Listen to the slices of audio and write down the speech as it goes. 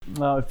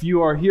If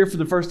you are here for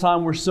the first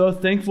time, we're so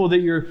thankful that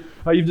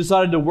you've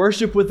decided to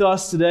worship with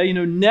us today. You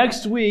know,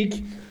 next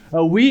week,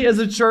 we as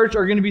a church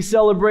are going to be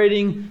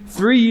celebrating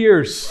 3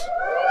 years.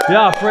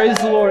 Yeah, praise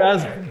the Lord.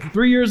 As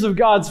 3 years of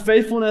God's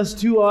faithfulness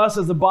to us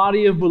as a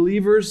body of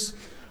believers.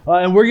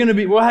 And we're going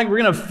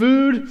to have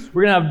food,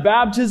 we're going to have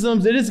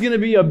baptisms. It is going to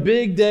be a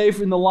big day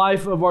in the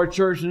life of our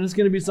church, and it's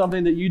going to be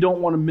something that you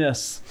don't want to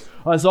miss.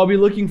 So I'll be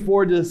looking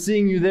forward to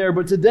seeing you there.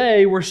 But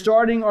today, we're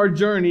starting our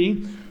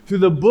journey through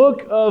the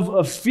book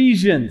of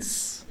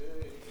Ephesians.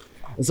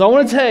 And so I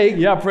want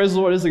to praise the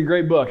Lord, this is a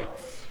great book.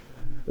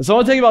 So I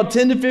want to take about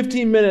 10 to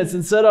 15 minutes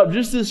and set up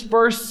just this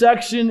first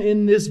section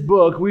in this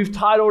book we've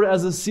titled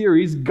as a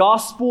series,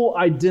 Gospel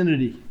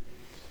Identity.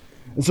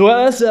 And so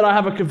as I said, I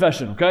have a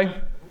confession,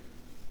 okay?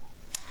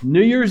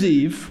 New Year's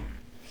Eve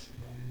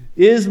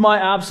is my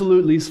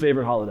absolute least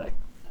favorite holiday.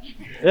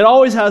 It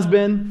always has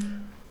been.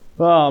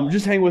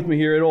 Just hang with me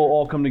here. It'll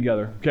all come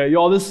together. Okay,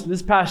 y'all,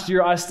 this past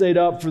year I stayed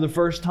up for the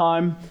first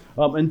time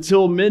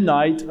until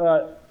midnight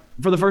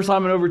for the first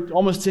time in over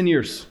almost 10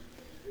 years.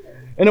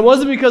 And it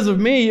wasn't because of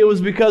me. It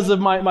was because of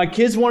my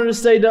kids wanted to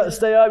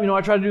stay up. You know,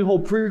 I tried to do the whole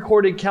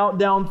pre-recorded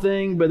countdown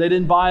thing, but they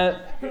didn't buy it.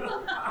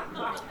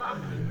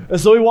 And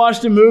so we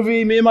watched a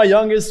movie. Me and my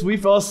youngest, we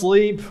fell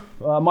asleep.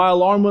 My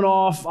alarm went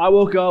off. I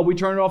woke up. We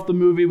turned off the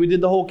movie. We did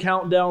the whole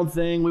countdown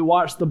thing. We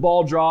watched the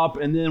ball drop,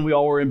 and then we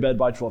all were in bed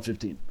by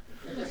 12:15.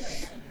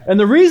 And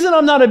the reason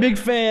I'm not a big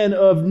fan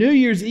of New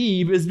Year's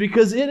Eve is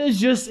because it is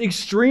just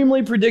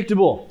extremely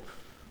predictable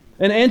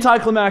and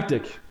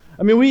anticlimactic.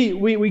 I mean,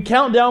 we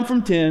count down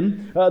from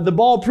 10. The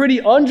ball pretty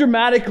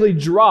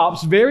undramatically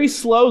drops, very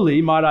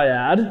slowly, might I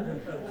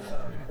add.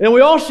 And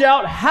we all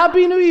shout,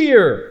 Happy New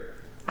Year!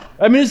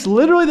 I mean, it's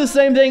literally the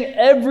same thing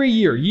every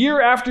year, year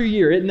after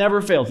year. It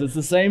never fails. It's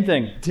the same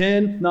thing.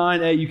 10,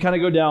 9, 8, you kind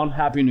of go down,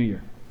 Happy New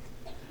Year.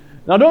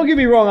 Now, don't get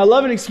me wrong. I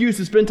love an excuse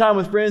to spend time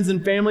with friends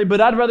and family, but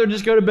I'd rather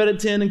just go to bed at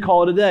 10 and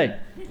call it a day,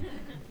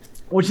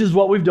 which is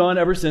what we've done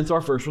ever since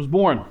our first was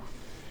born.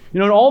 You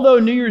know, and although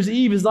New Year's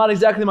Eve is not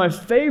exactly my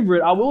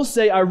favorite, I will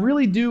say I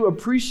really do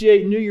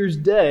appreciate New Year's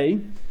Day.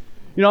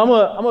 You know,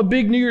 I'm a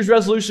big New Year's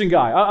resolution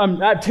guy.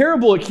 I'm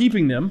terrible at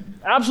keeping them,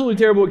 absolutely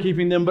terrible at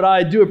keeping them, but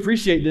I do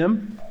appreciate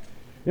them.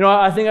 You know,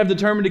 I think I've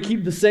determined to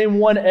keep the same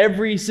one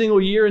every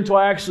single year until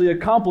I actually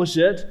accomplish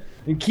it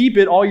and keep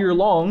it all year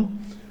long.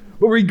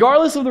 But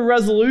regardless of the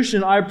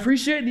resolution, I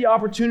appreciate the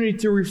opportunity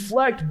to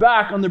reflect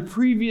back on the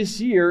previous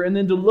year and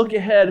then to look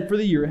ahead for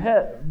the year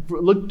ahead.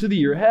 Look to the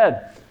year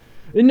ahead.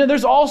 And, you know,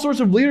 there's all sorts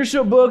of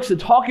leadership books that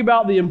talk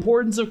about the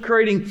importance of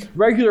creating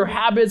regular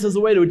habits as a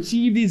way to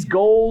achieve these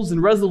goals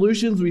and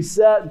resolutions we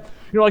set.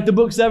 You know, like the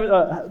book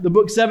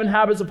 7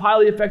 Habits of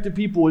Highly Effective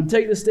People and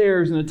Take the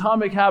Stairs and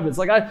Atomic Habits.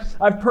 Like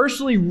I've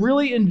personally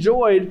really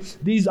enjoyed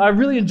these. I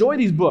really enjoy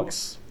these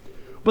books,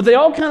 but they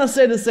all kind of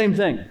say the same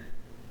thing.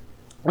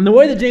 And the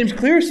way that James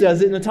Clear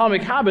says it in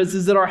Atomic Habits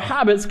is that our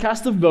habits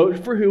cast a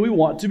vote for who we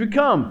want to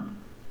become.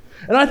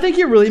 And I think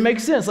it really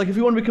makes sense. Like if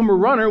we want to become a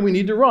runner, we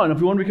need to run. If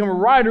we want to become a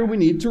writer, we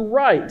need to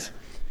write.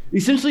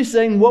 Essentially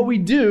saying what we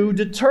do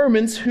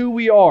determines who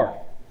we are.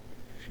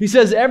 He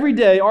says every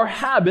day our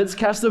habits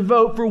cast a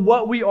vote for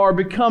what we are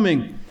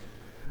becoming.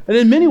 And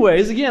in many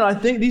ways, again, I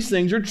think these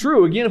things are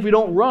true. Again, if we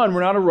don't run,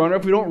 we're not a runner.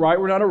 If we don't write,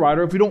 we're not a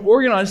writer. If we don't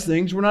organize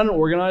things, we're not an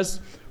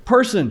organized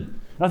person.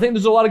 I think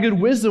there's a lot of good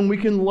wisdom we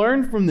can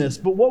learn from this.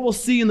 But what we'll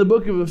see in the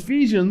book of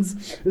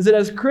Ephesians is that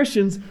as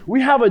Christians, we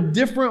have a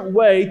different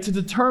way to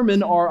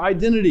determine our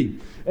identity.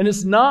 And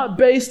it's not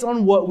based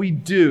on what we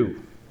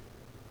do.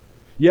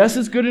 Yes,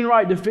 it's good and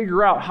right to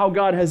figure out how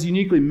God has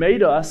uniquely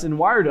made us and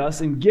wired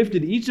us and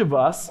gifted each of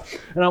us.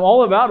 And I'm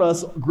all about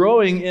us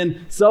growing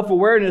in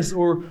self-awareness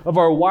of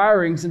our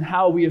wirings and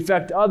how we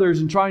affect others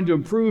and trying to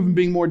improve and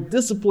being more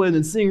disciplined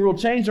and seeing real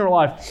change in our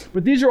life.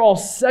 But these are all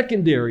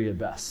secondary at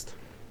best.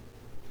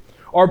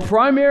 Our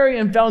primary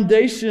and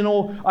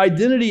foundational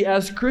identity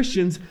as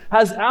Christians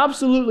has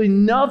absolutely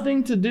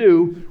nothing to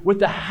do with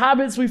the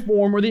habits we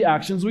form or the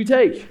actions we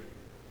take.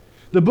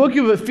 The book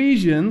of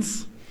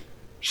Ephesians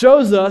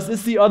shows us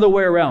it's the other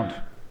way around.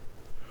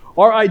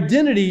 Our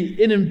identity,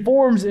 it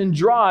informs and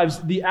drives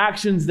the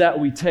actions that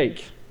we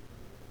take.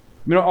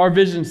 You know, our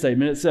vision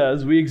statement, it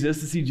says, we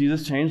exist to see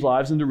Jesus change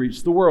lives and to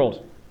reach the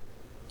world.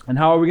 And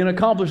how are we going to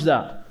accomplish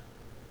that?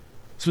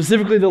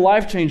 Specifically, the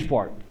life change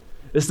part.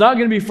 It's not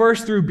going to be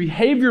first through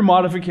behavior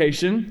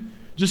modification,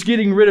 just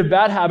getting rid of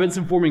bad habits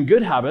and forming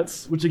good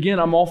habits, which again,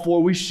 I'm all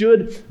for. We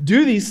should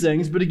do these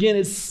things, but again,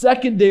 it's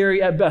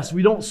secondary at best.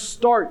 We don't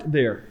start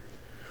there.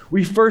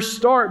 We first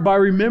start by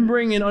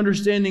remembering and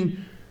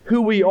understanding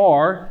who we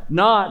are,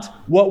 not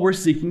what we're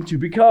seeking to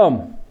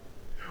become.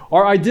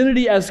 Our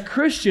identity as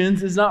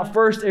Christians is not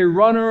first a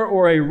runner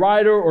or a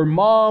writer or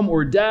mom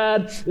or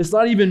dad. It's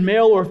not even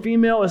male or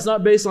female. It's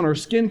not based on our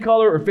skin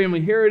color or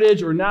family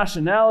heritage or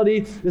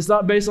nationality. It's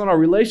not based on our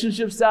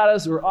relationship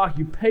status or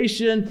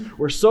occupation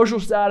or social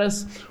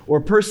status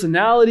or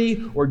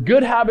personality or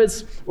good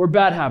habits or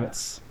bad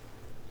habits.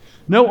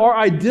 No, our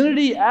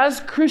identity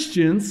as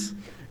Christians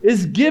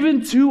is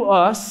given to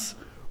us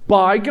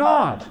by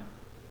God.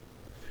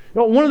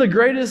 One of the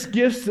greatest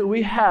gifts that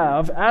we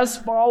have as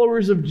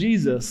followers of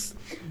Jesus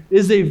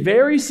is a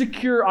very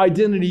secure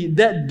identity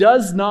that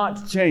does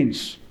not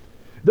change,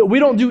 that we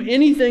don't do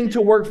anything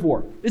to work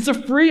for. It's a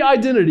free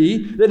identity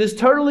that is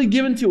totally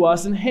given to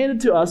us and handed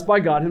to us by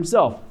God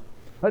himself.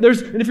 And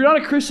if you're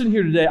not a Christian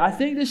here today, I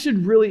think this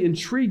should really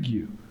intrigue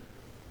you.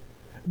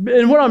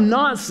 And what I'm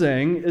not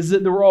saying is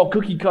that we're all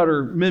cookie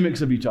cutter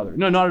mimics of each other.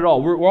 No, not at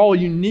all. We're all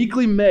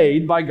uniquely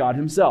made by God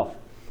himself.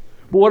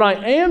 But what I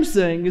am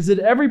saying is that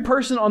every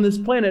person on this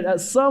planet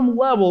at some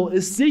level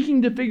is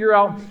seeking to figure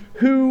out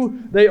who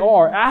they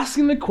are,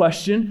 asking the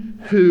question,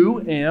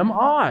 who am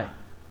I?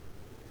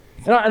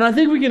 And I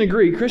think we can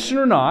agree, Christian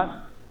or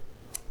not,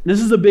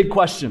 this is a big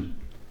question.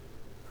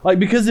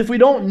 Because if we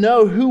don't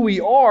know who we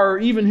are, or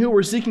even who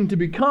we're seeking to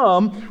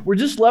become, we're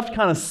just left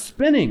kind of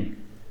spinning.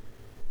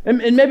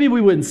 And maybe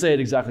we wouldn't say it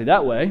exactly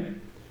that way,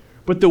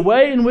 but the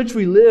way in which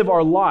we live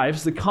our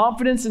lives, the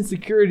confidence and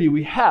security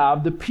we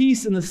have, the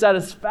peace and the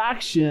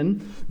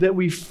satisfaction that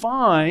we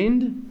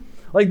find,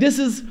 this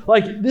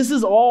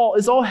is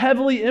all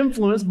heavily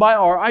influenced by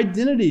our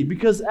identity,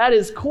 because at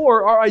its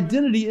core, our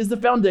identity is the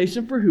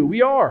foundation for who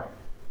we are.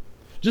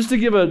 Just to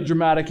give a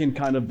dramatic and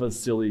kind of a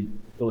silly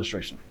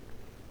illustration,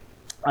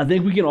 I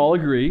think we can all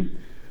agree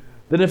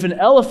that if an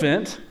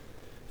elephant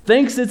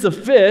thinks it's a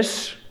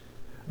fish,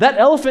 that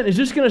elephant is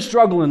just going to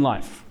struggle in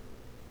life.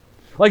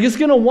 It's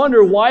going to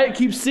wonder why it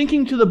keeps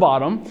sinking to the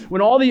bottom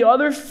when all the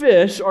other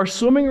fish are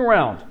swimming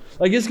around.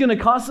 It's going to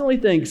constantly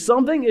think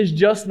something is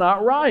just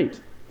not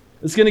right.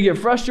 It's going to get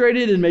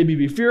frustrated and maybe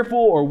be fearful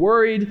or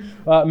worried,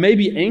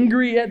 maybe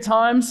angry at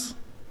times.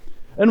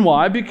 And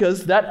why?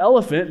 Because that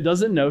elephant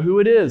doesn't know who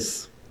it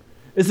is.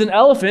 It's an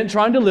elephant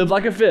trying to live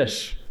like a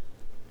fish.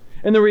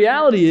 And the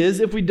reality is,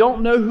 if we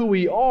don't know who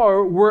we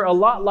are, we're a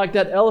lot like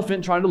that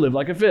elephant trying to live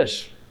like a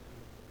fish.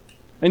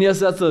 And yes,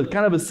 that's a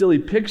kind of a silly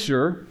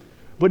picture,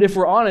 but if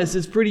we're honest,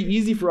 it's pretty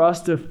easy for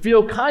us to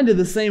feel kind of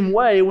the same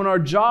way when our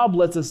job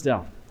lets us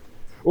down,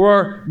 or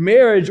our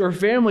marriage or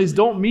families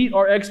don't meet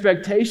our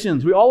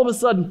expectations. We all of a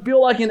sudden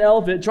feel like an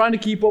elephant trying to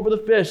keep up with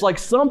a fish, like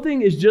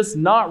something is just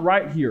not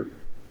right here.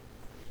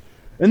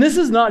 And this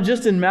is not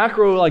just in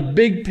macro,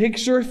 big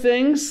picture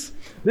things.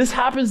 This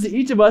happens to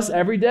each of us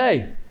every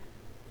day.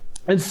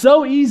 And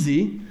so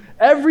easy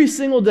every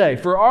single day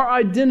for our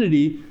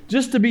identity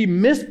just to be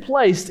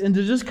misplaced and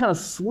to just kind of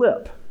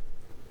slip.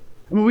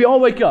 We all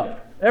wake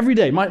up every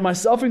day,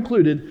 myself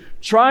included,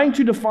 trying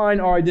to define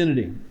our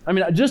identity.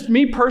 Just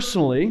me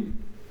personally,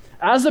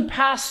 as a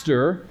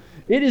pastor,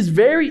 it is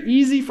very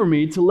easy for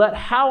me to let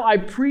how I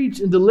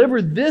preach and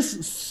deliver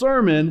this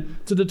sermon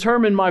to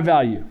determine my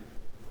value.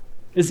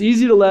 It's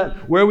easy to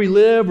let where we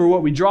live or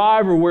what we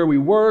drive or where we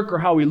work or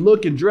how we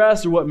look and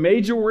dress or what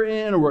major we're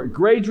in or what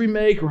grades we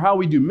make or how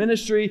we do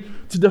ministry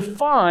to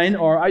define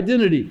our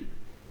identity.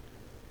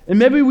 And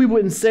maybe we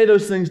wouldn't say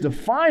those things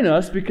define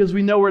us because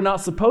we know we're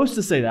not supposed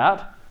to say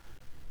that.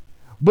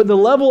 But the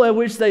level at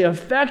which they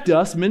affect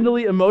us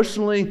mentally,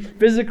 emotionally,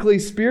 physically,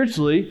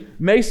 spiritually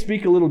may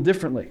speak a little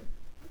differently.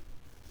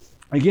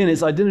 Again,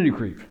 it's identity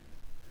creep.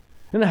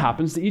 And it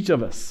happens to each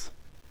of us.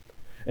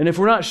 And if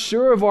we're not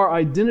sure of our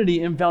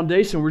identity and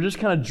foundation, we're just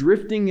kind of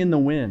drifting in the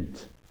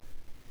wind.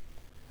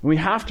 And we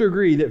have to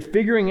agree that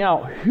figuring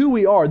out who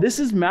we are, this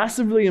is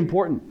massively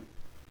important.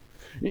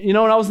 When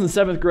I was in the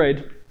 7th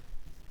grade,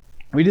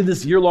 we did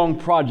this year-long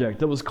project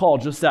that was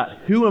called just that,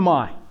 Who Am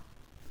I?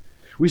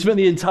 We spent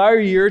the entire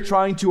year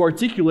trying to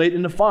articulate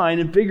and define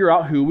and figure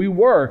out who we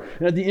were.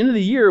 And at the end of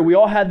the year, we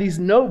all had these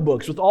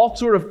notebooks with all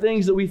sort of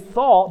things that we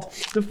thought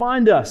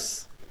defined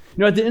us.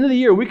 At the end of the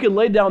year, we could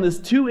lay down this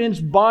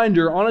 2-inch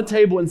binder on a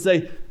table and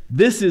say,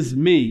 this is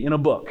me in a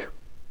book.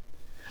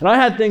 And I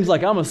had things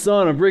like I'm a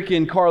son of Rick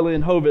and Carla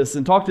and Hovis,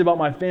 and talked about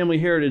my family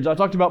heritage. I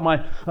talked about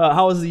how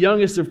I was the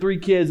youngest of 3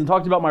 kids, and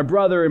talked about my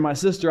brother and my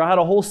sister. I had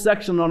a whole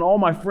section on all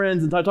my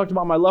friends, and I talked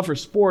about my love for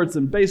sports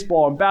and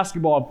baseball and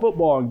basketball and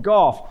football and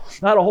golf.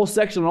 I had a whole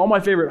section on all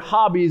my favorite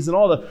hobbies and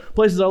all the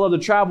places I love to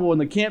travel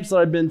and the camps that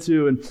I've been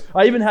to. And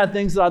I even had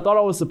things that I thought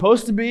I was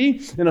supposed to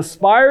be and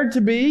aspired to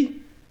be.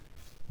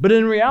 But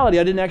in reality,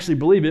 I didn't actually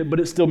believe it, but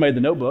it still made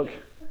the notebook.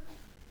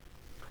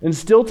 And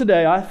still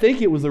today, I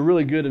think it was a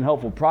really good and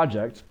helpful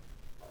project.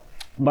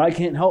 But I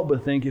can't help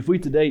but think if we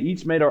today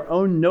each made our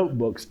own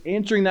notebooks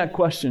answering that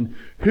question,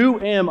 who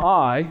am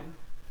I?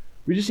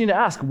 We just need to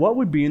ask, what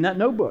would be in that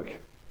notebook?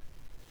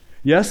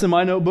 Yes, in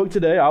my notebook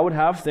today, I would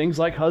have things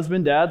like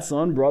husband, dad,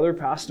 son, brother,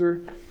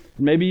 pastor,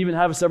 and maybe even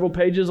have several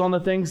pages on the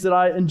things that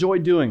I enjoy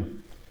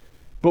doing.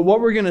 But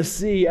what we're going to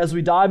see as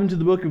we dive into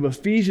the book of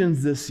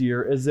Ephesians this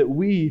year is that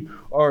we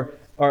are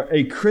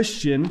a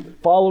Christian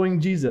following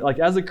Jesus.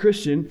 As a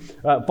Christian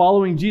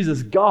following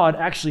Jesus, God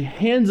actually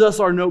hands us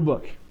our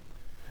notebook.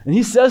 And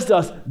he says to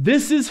us,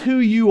 this is who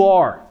you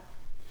are.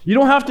 You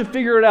don't have to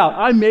figure it out.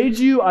 I made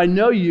you. I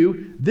know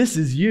you. This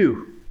is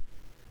you.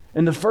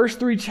 And the first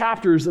 3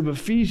 chapters of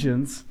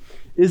Ephesians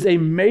is a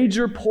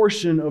major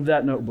portion of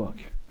that notebook.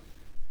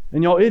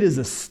 And y'all, it is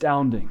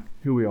astounding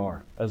who we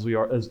are as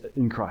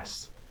in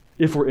Christ,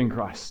 if we're in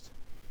Christ.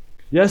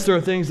 Yes, there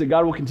are things that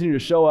God will continue to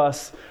show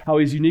us, how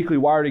He's uniquely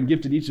wired and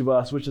gifted each of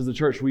us, which as a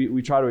church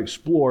we try to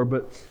explore.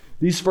 But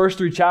these first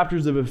 3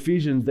 chapters of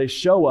Ephesians, they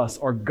show us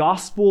our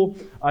gospel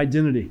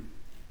identity.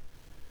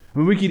 I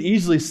mean, we could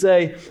easily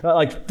say,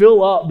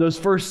 fill up those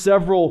first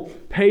several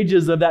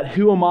pages of that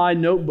Who Am I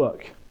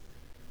notebook.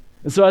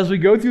 And so as we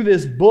go through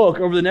this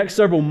book over the next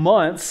several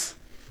months,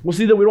 we'll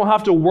see that we don't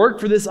have to work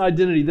for this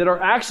identity, that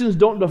our actions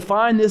don't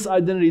define this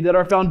identity, that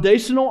our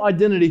foundational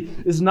identity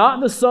is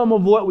not the sum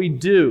of what we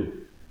do.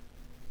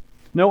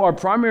 No, our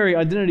primary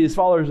identity as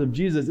followers of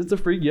Jesus, it's a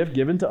free gift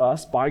given to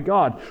us by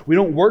God. We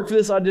don't work for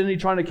this identity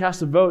trying to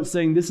cast a vote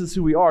saying this is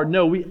who we are.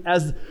 No,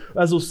 as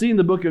we'll see in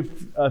the book of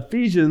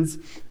Ephesians,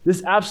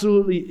 this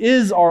absolutely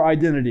is our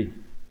identity.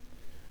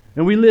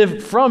 And we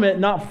live from it,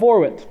 not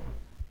for it.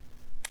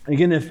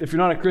 Again, if you're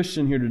not a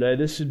Christian here today,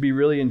 this should be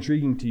really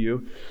intriguing to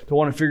you to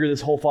want to figure this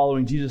whole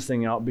following Jesus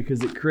thing out,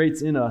 because it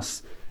creates in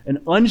us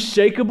an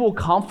unshakable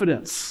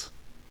confidence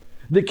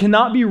that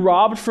cannot be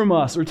robbed from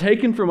us or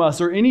taken from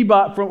us or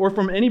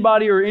from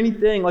anybody or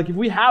anything. Like if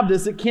we have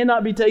this, it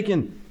cannot be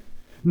taken.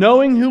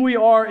 Knowing who we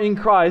are in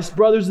Christ,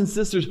 brothers and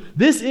sisters,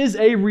 this is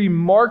a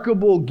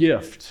remarkable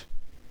gift.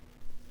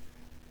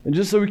 And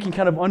just so we can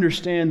kind of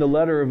understand the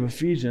letter of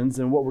Ephesians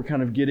and what we're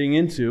kind of getting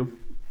into,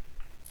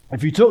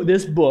 if you took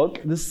this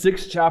book, this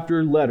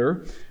 6-chapter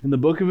letter in the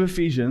book of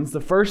Ephesians, the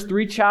first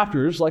 3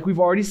 chapters, like we've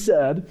already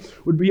said,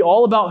 would be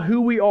all about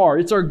who we are.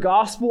 It's our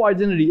gospel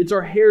identity. It's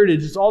our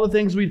heritage. It's all the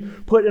things we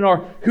put in our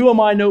Who Am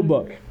I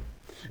notebook.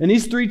 And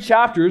these 3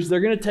 chapters, they're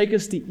going to take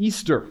us to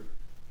Easter.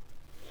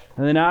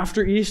 And then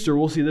after Easter,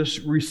 we'll see this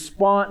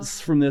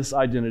response from this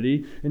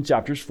identity in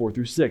chapters 4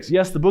 through 6.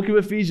 Yes, the book of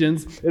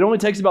Ephesians, it only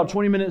takes about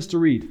 20 minutes to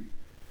read,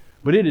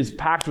 but it is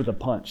packed with a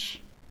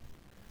punch.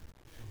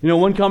 You know,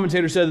 one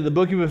commentator said that the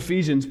book of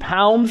Ephesians,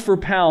 pound for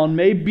pound,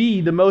 may be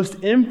the most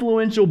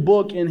influential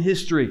book in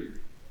history.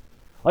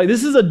 Like,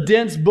 this is a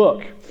dense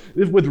book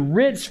with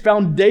rich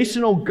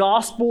foundational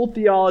gospel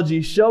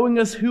theology showing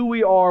us who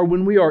we are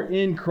when we are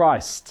in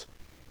Christ.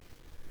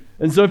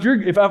 And so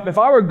if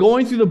I were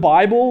going through the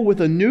Bible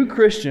with a new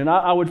Christian,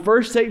 I would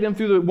first take them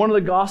through one of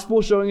the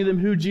Gospels showing them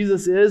who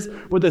Jesus is.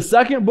 But the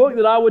second book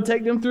that I would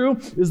take them through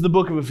is the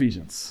book of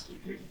Ephesians.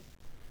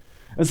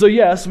 And so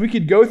yes, we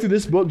could go through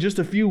this book just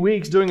a few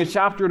weeks doing a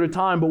chapter at a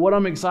time, but what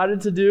I'm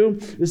excited to do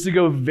is to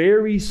go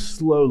very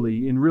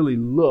slowly and really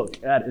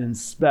look at and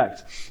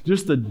inspect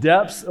just the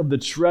depths of the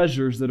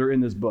treasures that are in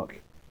this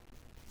book.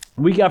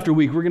 Week after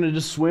week, we're going to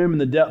just swim in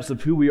the depths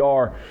of who we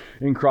are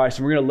in Christ,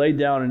 and we're going to lay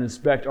down and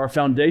inspect our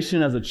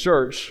foundation as a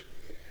church,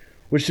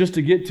 which, just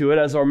to get to it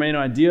as our main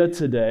idea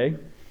today,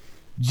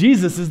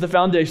 Jesus is the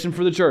foundation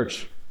for the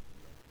church.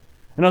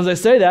 And as I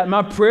say that,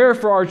 my prayer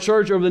for our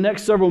church over the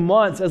next several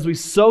months as we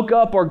soak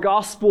up our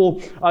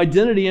gospel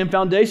identity and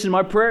foundation,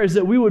 my prayer is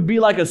that we would be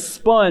like a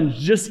sponge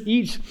just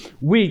each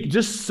week,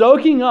 just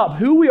soaking up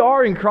who we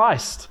are in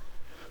Christ.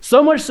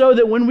 So much so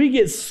that when we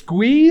get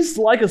squeezed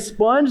like a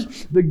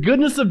sponge, the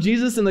goodness of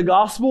Jesus and the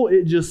gospel,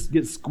 it just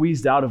gets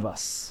squeezed out of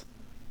us.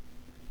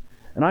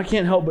 And I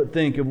can't help but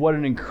think of what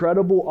an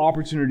incredible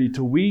opportunity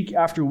to week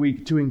after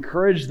week to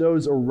encourage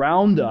those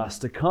around us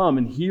to come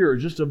and hear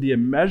just of the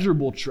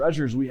immeasurable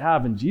treasures we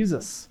have in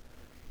Jesus.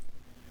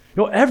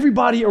 You know,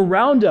 everybody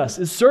around us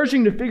is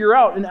searching to figure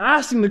out and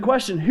asking the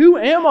question, who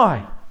am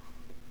I?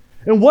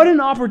 And what an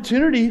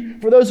opportunity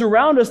for those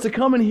around us to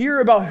come and hear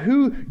about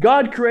who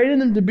God created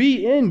them to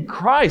be in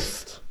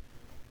Christ.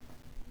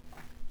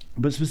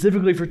 But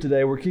specifically for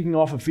today, we're kicking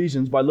off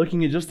Ephesians by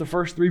looking at just the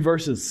first 3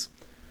 verses,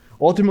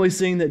 ultimately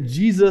seeing that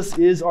Jesus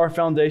is our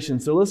foundation.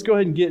 So let's go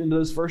ahead and get into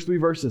those first 3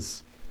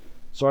 verses,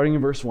 starting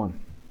in verse 1.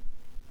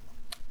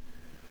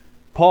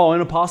 Paul,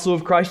 an apostle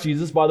of Christ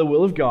Jesus by the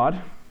will of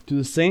God, to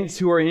the saints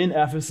who are in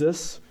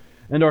Ephesus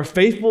and are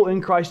faithful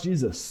in Christ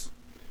Jesus,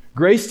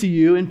 grace to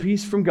you and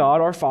peace from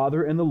God our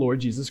Father and the Lord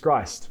Jesus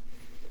Christ.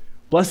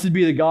 Blessed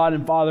be the God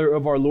and Father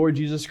of our Lord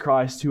Jesus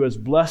Christ, who has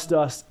blessed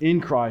us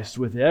in Christ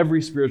with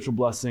every spiritual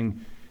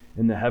blessing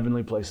in the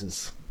heavenly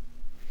places.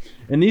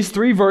 In these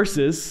 3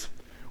 verses,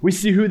 we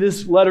see who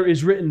this letter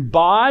is written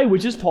by,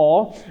 which is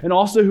Paul, and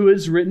also who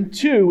it's written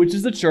to, which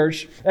is the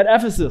church at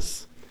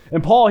Ephesus.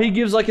 And Paul, he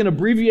gives like an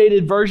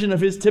abbreviated version of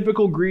his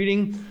typical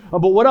greeting.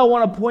 But what I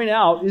want to point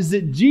out is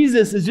that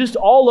Jesus is just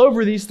all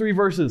over these 3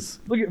 verses.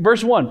 Look at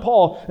verse 1.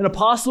 Paul, an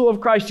apostle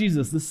of Christ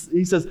Jesus.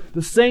 He says,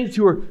 the saints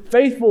who are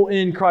faithful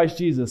in Christ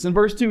Jesus. In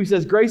verse 2, he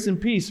says, grace and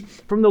peace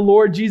from the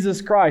Lord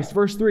Jesus Christ.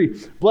 Verse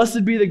 3,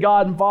 blessed be the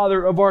God and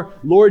Father of our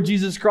Lord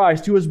Jesus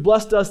Christ, who has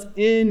blessed us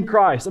in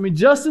Christ. I mean,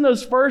 just in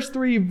those first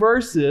 3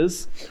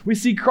 verses, we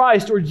see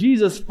Christ or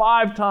Jesus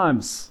 5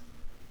 times.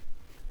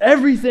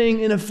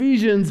 Everything in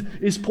Ephesians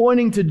is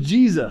pointing to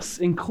Jesus,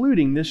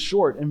 including this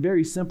short and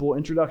very simple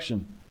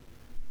introduction.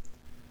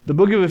 The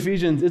book of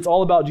Ephesians, it's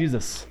all about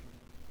Jesus.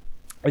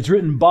 It's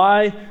written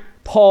by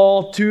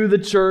Paul to the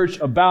church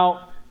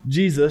about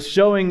Jesus,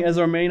 showing as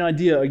our main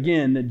idea,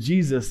 again, that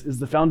Jesus is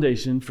the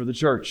foundation for the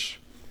church.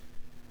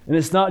 And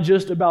it's not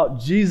just about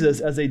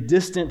Jesus as a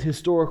distant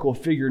historical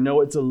figure.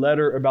 No, it's a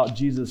letter about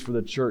Jesus for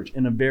the church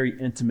in a very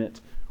intimate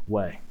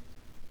way.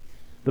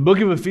 The book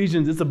of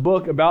Ephesians, it's a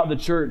book about the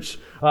church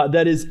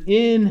that is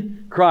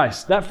in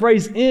Christ. That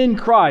phrase, in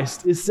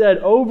Christ, is said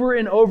over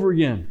and over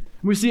again.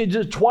 We see it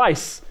just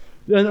twice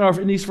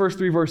in these first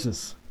 3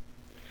 verses.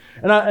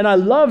 And I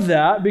love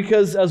that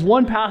because, as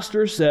one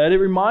pastor said, it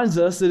reminds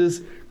us that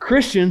as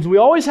Christians, we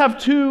always have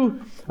two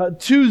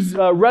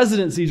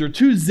residencies or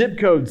 2 zip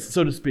codes,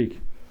 so to speak.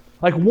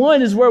 Like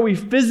one is where we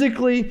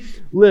physically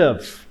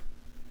live.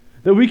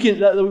 That we can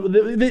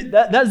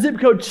that zip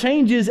code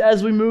changes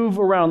as we move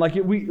around. Like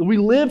we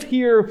live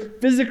here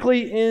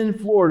physically in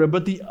Florida,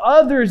 but the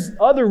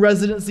other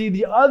residency,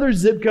 the other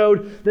zip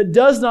code that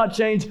does not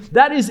change,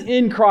 that is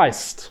in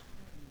Christ.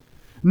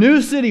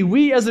 New City,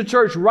 we as a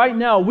church right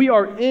now, we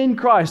are in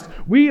Christ.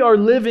 We are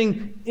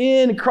living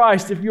in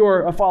Christ if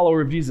you're a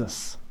follower of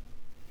Jesus.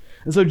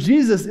 And so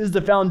Jesus is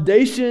the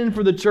foundation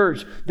for the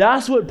church.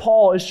 That's what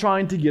Paul is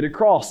trying to get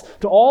across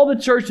to all the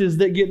churches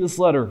that get this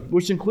letter,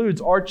 which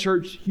includes our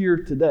church here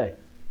today.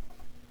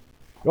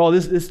 Well,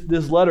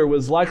 this letter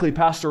was likely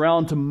passed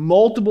around to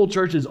multiple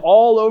churches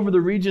all over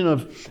the region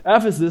of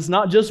Ephesus,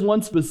 not just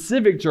one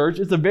specific church.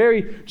 It's a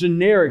very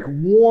generic,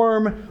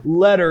 warm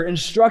letter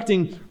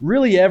instructing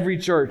really every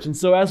church. And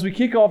so as we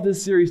kick off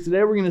this series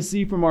today, we're going to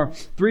see from our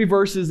 3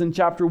 verses in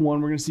chapter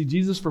 1, we're going to see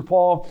Jesus for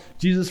Paul,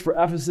 Jesus for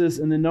Ephesus,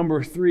 and then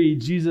number 3,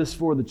 Jesus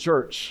for the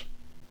church.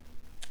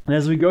 And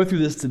as we go through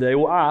this today,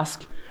 we'll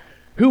ask,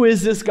 who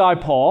is this guy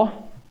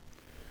Paul?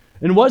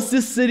 And what's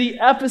this city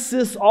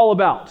Ephesus all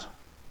about?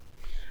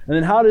 And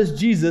then how does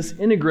Jesus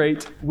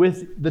integrate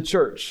with the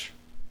church?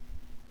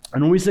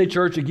 And when we say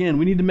church, again,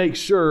 we need to make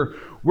sure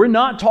we're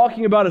not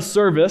talking about a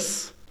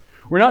service.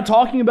 We're not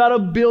talking about a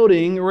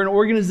building or an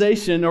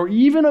organization or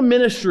even a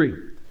ministry.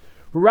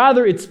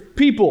 Rather, it's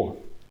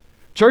people.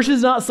 Church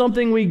is not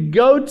something we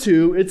go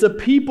to. It's a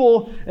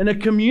people and a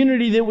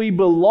community that we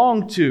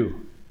belong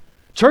to.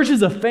 Church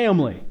is a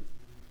family.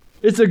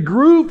 It's a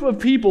group of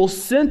people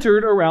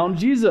centered around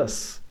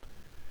Jesus.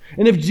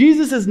 And if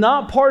Jesus is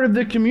not part of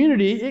the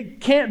community, it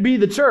can't be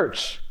the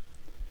church.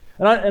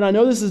 And I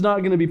know this is not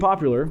going to be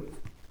popular,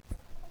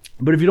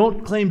 but if you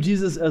don't claim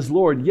Jesus as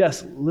Lord,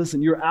 yes,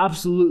 listen, you're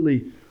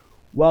absolutely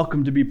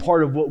welcome to be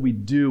part of what we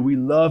do. We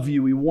love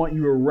you. We want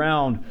you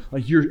around.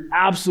 Like, you're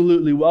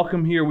absolutely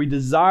welcome here. We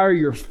desire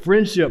your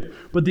friendship.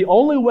 But the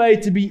only way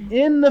to be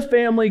in the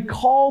family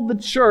called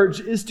the church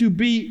is to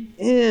be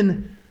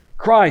in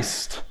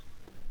Christ.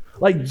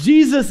 Like,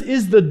 Jesus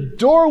is the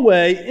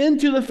doorway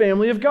into the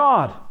family of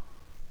God.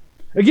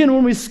 Again,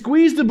 when we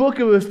squeeze the book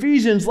of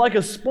Ephesians like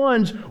a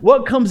sponge,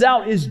 what comes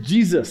out is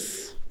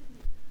Jesus.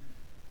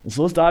 And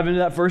so let's dive into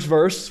that first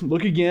verse.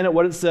 Look again at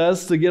what it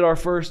says to get our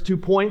first 2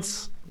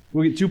 points.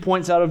 We'll get 2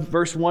 points out of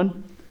verse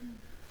 1.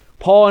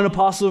 Paul, an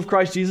apostle of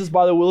Christ Jesus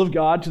by the will of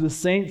God, to the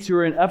saints who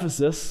are in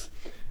Ephesus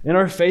and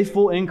are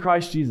faithful in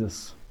Christ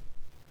Jesus.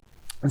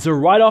 And so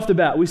right off the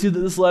bat, we see that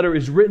this letter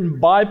is written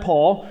by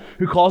Paul,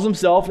 who calls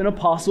himself an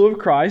apostle of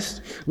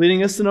Christ,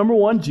 leading us to number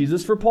 1,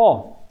 Jesus for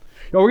Paul.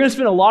 Now, we're going to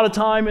spend a lot of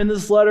time in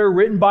this letter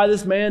written by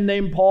this man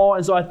named Paul,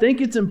 and so I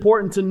think it's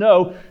important to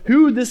know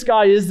who this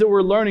guy is that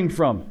we're learning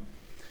from.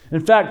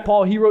 In fact,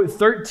 Paul, he wrote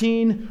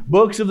 13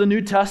 books of the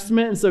New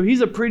Testament, and so he's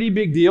a pretty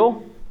big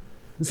deal.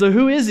 And so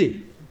who is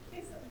he?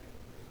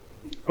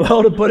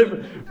 Well, to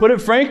put it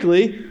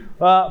frankly,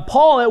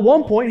 Paul at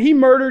one point, he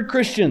murdered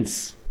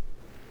Christians.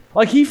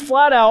 Like, he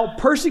flat out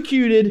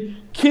persecuted,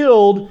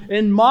 killed,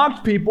 and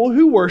mocked people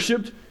who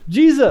worshiped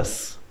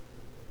Jesus.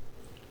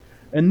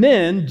 And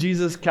then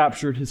Jesus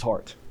captured his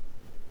heart.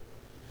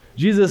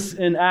 Jesus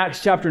in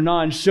Acts chapter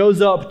 9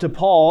 shows up to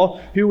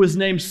Paul, who was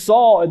named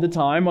Saul at the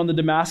time, on the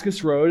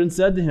Damascus road, and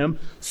said to him,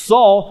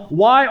 "Saul,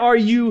 why are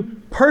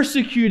you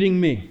persecuting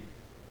me?"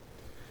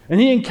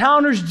 And he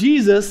encounters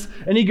Jesus,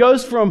 and he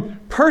goes from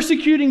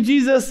persecuting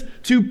Jesus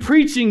to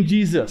preaching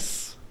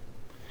Jesus.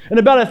 In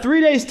about a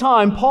 3 days'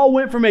 time, Paul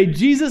went from a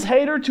Jesus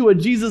hater to a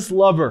Jesus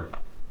lover.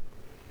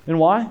 And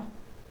why?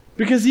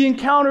 Because he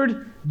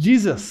encountered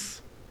Jesus.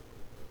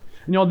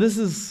 And y'all, this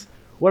is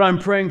what I'm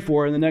praying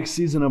for in the next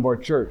season of our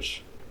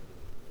church.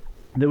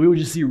 That we would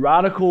just see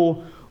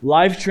radical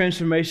life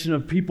transformation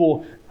of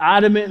people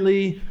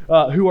adamantly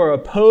who are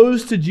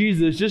opposed to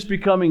Jesus just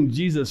becoming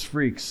Jesus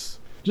freaks.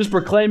 Just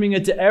proclaiming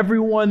it to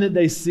everyone that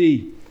they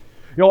see.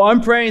 I'm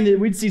praying that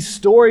we'd see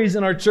stories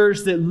in our church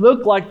that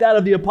look like that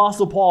of the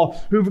Apostle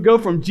Paul, who go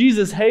from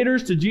Jesus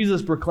haters to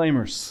Jesus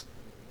proclaimers.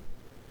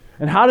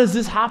 And how does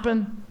this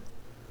happen?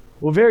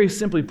 Well, very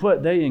simply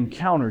put, they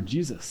encounter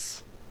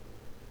Jesus.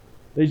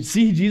 They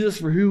see Jesus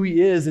for who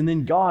he is, and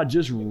then God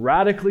just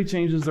radically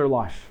changes their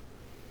life.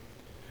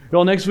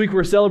 Next week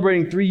we're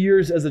celebrating 3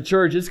 years as a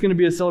church. It's going to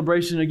be a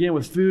celebration again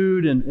with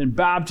food and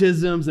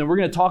baptisms, and we're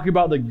going to talk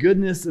about the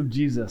goodness of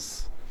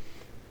Jesus.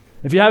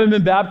 If you haven't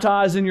been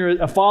baptized and you're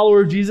a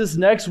follower of Jesus,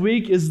 next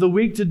week is the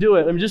week to do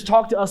it. I mean, just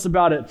talk to us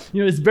about it.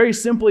 It's very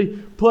simply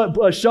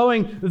put,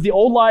 showing that the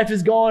old life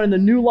is gone and the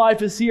new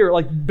life is here.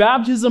 Like,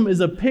 baptism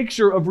is a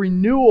picture of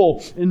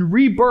renewal and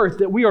rebirth,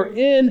 that we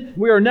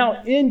are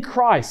now in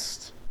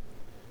Christ.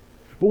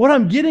 But what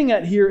I'm getting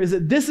at here is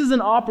that this is an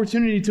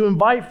opportunity to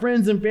invite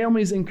friends and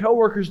families and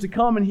coworkers to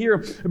come and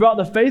hear about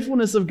the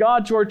faithfulness of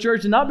God to our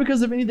church, and not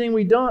because of anything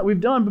we've done,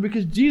 but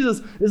because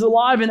Jesus is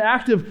alive and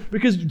active,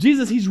 because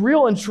Jesus, he's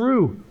real and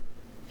true.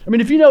 I mean,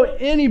 if you know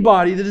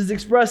anybody that has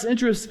expressed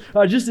interest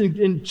just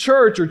in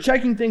church or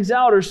checking things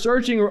out or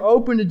searching or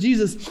open to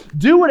Jesus,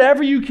 do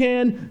whatever you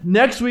can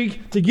next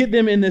week to get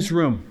them in this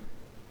room.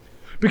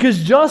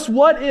 Because just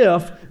what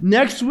if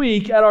next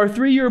week at our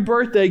 3-year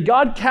birthday,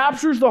 God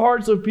captures the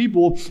hearts of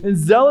people and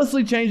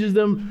zealously changes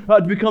them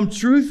to become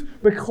truth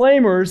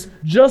proclaimers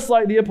just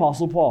like the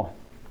Apostle Paul?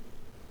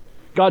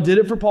 God did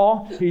it for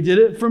Paul. He did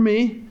it for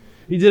me.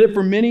 He did it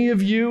for many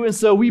of you. And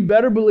so we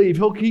better believe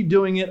he'll keep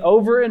doing it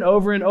over and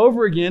over and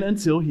over again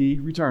until he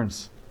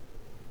returns.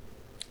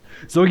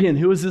 So again,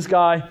 who is this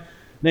guy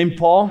named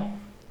Paul?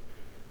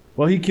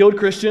 Well, he killed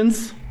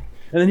Christians.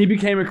 And then he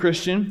became a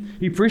Christian.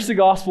 He preached the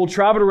gospel,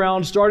 traveled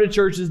around, started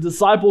churches,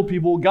 discipled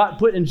people, got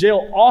put in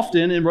jail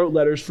often, and wrote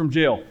letters from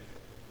jail.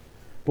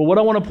 But what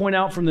I want to point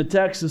out from the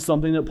text is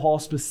something that Paul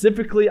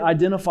specifically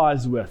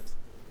identifies with.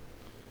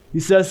 He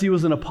says he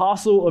was an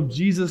apostle of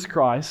Jesus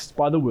Christ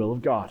by the will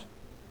of God.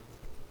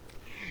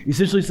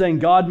 Essentially saying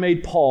God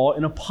made Paul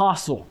an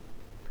apostle.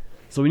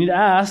 So we need to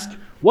ask,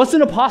 what's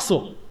an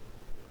apostle?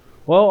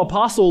 Well,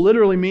 apostle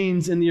literally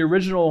means, in the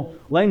original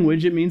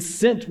language, it means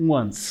sent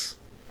ones.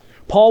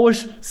 Paul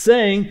was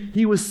saying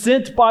he was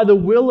sent by the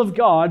will of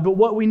God, but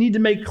what we need to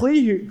make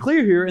clear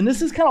here, and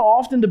this is kind of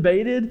often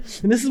debated,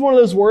 and this is one of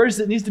those words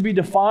that needs to be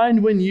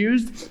defined when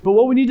used, but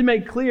what we need to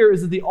make clear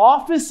is that the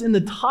office and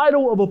the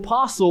title of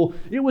apostle,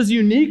 it was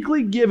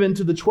uniquely given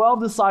to the 12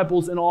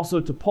 disciples and also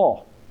to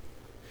Paul.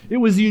 It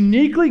was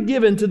uniquely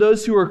given to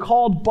those who are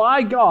called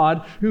by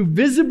God, who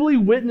visibly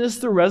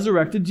witnessed the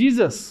resurrected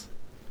Jesus.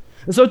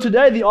 And so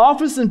today, the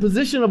office and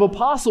position of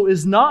apostle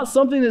is not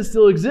something that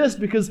still exists,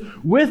 because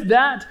with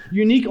that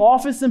unique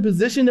office and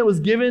position that was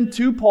given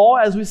to Paul,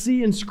 as we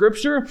see in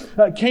Scripture,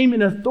 came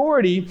an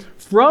authority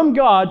from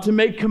God to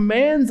make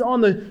commands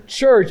on the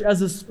church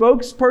as a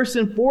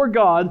spokesperson for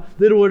God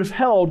that would have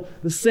held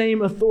the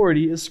same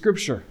authority as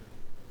Scripture.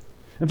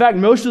 In fact,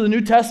 most of the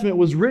New Testament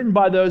was written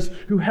by those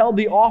who held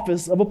the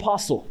office of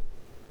apostle.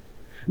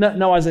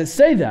 Now, as I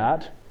say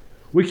that,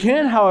 we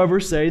can, however,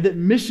 say that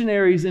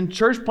missionaries and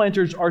church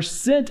planters are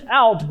sent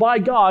out by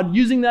God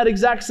using that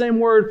exact same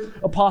word,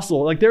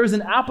 apostle. Like there is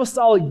an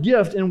apostolic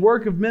gift and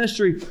work of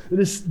ministry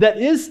that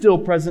is still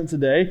present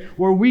today,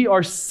 where we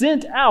are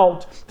sent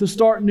out to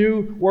start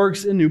new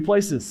works in new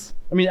places.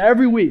 I mean,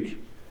 every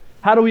week,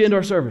 how do we end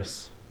our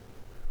service?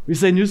 We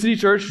say, New City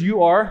Church,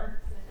 you are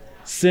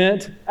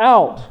sent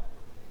out.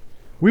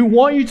 We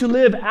want you to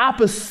live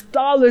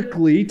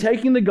apostolically,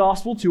 taking the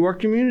gospel to our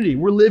community.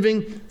 We're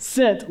living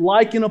sent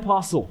like an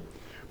apostle.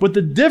 But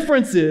the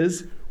difference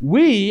is,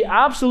 we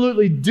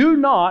absolutely do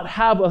not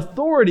have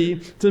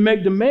authority to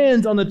make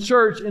demands on the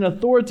church in an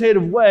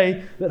authoritative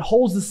way that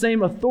holds the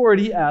same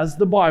authority as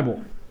the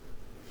Bible.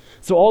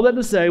 So all that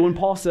to say, when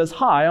Paul says,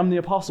 "Hi, I'm the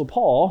Apostle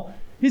Paul,"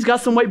 he's got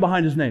some weight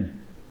behind his name.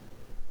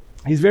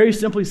 He's very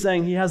simply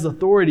saying he has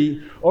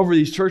authority over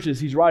these churches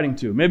he's writing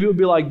to. Maybe it would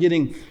be like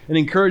getting an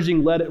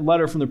encouraging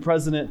letter from the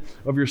president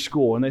of your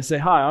school, and they say,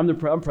 "Hi, I'm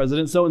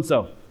President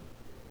so-and-so."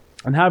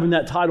 And having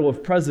that title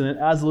of president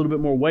adds a little bit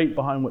more weight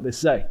behind what they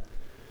say.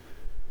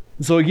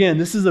 And so again,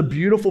 this is a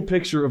beautiful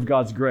picture of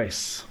God's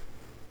grace.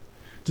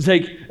 To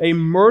take a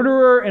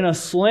murderer and a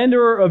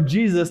slanderer of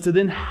Jesus, to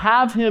then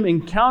have him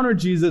encounter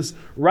Jesus,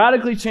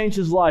 radically change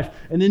his life,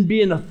 and then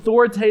be an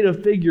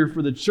authoritative figure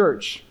for the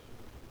church.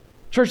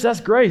 Church, that's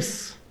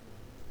grace.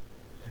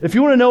 If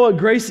you want to know what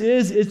grace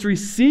is, it's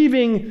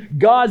receiving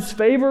God's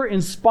favor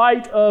in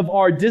spite of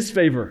our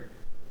disfavor.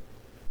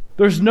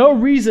 There's no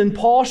reason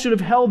Paul should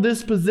have held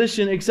this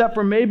position except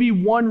for maybe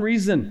one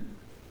reason,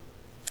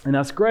 and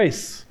that's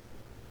grace.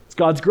 It's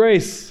God's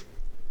grace.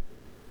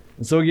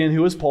 And so again,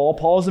 who is Paul?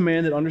 Paul is a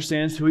man that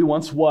understands who he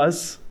once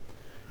was.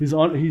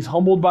 He's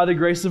humbled by the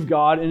grace of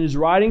God and is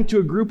writing to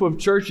a group of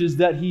churches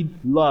that he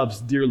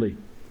loves dearly.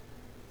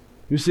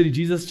 New City,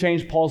 Jesus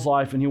changed Paul's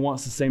life, and he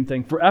wants the same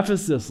thing for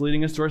Ephesus,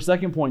 leading us to our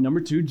second point.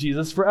 Number 2,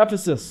 Jesus for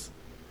Ephesus.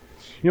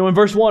 You know, in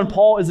verse 1,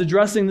 Paul is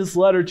addressing this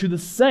letter to the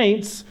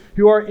saints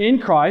who are in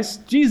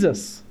Christ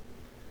Jesus.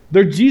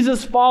 They're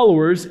Jesus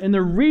followers in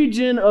the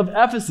region of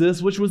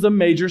Ephesus, which was a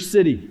major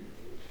city.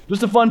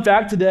 Just a fun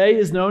fact, today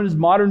is known as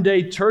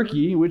modern-day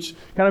Turkey, which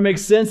kind of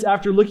makes sense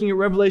after looking at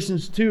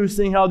Revelations 2,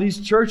 seeing how these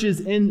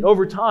churches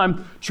over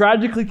time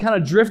tragically kind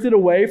of drifted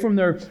away from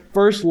their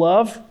first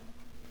love.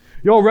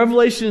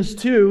 Revelations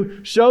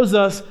 2 shows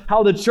us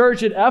how the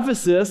church at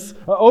Ephesus,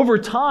 over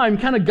time,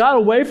 kind of got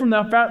away from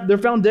their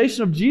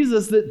foundation of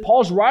Jesus that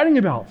Paul's writing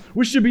about,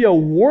 which should be a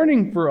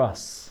warning for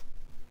us.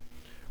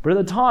 But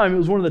at the time, it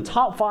was one of the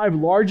top 5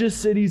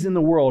 largest cities in the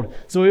world.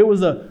 So it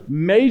was a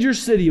major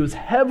city. It was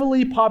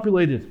heavily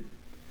populated.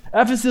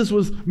 Ephesus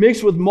was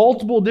mixed with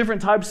multiple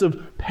different types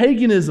of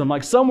paganism.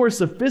 Like some were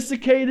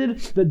sophisticated,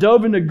 that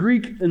dove into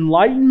Greek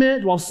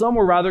Enlightenment, while some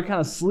were rather kind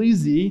of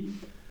sleazy,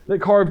 that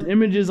carved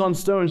images on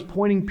stones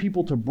pointing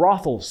people to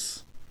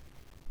brothels.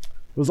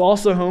 It was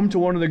also home to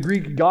one of the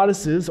Greek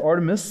goddesses,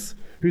 Artemis,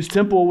 whose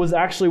temple was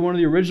actually one of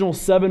the original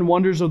 7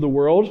 wonders of the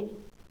world.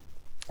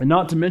 And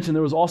not to mention,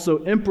 there was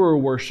also emperor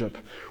worship,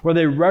 where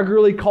they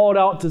regularly called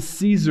out to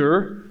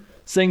Caesar,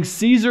 saying,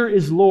 "Caesar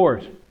is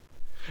Lord."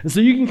 And so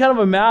you can kind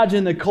of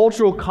imagine the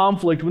cultural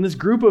conflict when this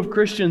group of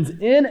Christians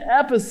in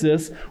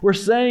Ephesus were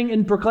saying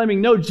and proclaiming,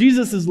 "No,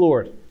 Jesus is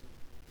Lord."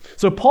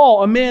 So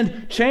Paul, a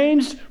man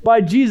changed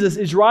by Jesus,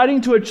 is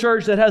writing to a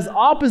church that has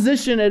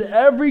opposition at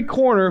every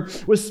corner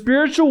with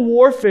spiritual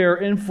warfare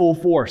in full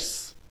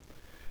force.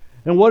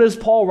 And what does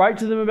Paul write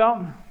to them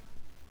about?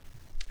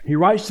 He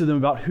writes to them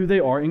about who they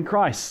are in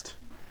Christ.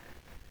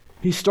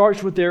 He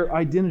starts with their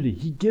identity.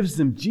 He gives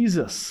them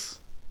Jesus.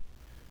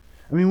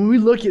 I mean, when we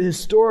look at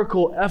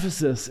historical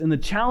Ephesus and the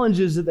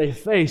challenges that they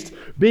faced,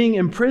 being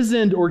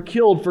imprisoned or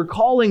killed for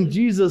calling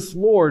Jesus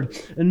Lord,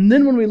 and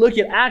then when we look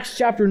at Acts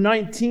chapter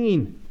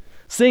 19,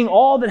 seeing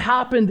all that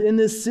happened in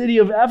this city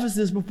of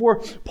Ephesus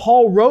before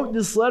Paul wrote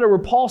this letter, where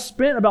Paul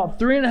spent about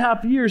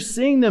 3.5 years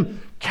seeing them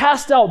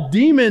cast out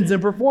demons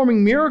and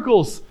performing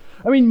miracles.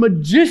 I mean,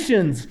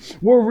 magicians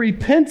were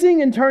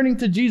repenting and turning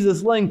to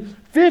Jesus, laying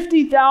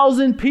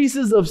 50,000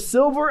 pieces of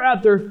silver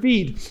at their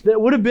feet that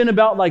would have been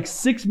about like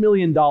 $6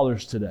 million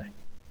today.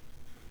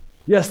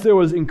 Yes, there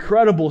was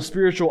incredible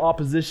spiritual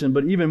opposition,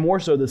 but even more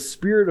so, the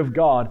Spirit of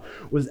God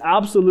was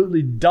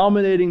absolutely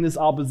dominating this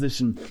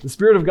opposition. The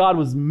Spirit of God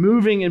was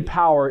moving in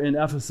power in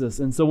Ephesus.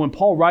 And so when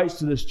Paul writes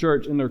to this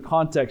church in their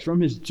context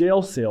from his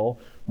jail cell,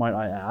 might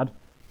I add,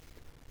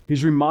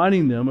 he's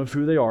reminding them of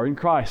who they are in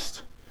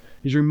Christ.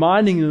 He's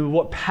reminding them of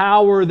what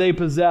power they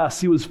possess.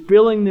 He was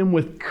filling them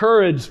with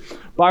courage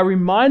by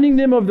reminding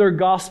them of their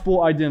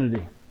gospel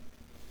identity.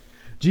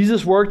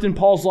 Jesus worked in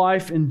Paul's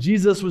life, and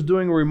Jesus was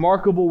doing a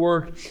remarkable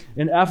work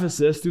in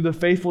Ephesus through the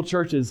faithful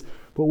churches.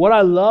 But what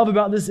I love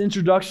about this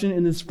introduction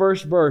in this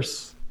first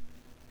verse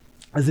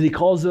is that he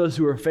calls those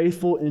who are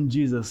faithful in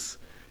Jesus,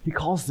 he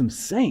calls them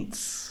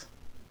saints.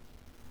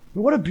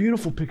 And what a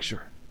beautiful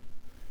picture.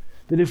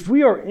 That if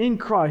we are in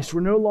Christ,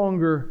 we're no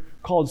longer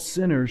called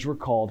sinners, we're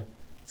called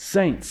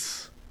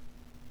saints.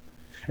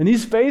 And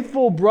these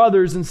faithful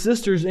brothers and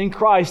sisters in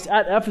Christ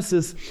at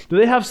Ephesus, do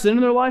they have sin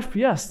in their life?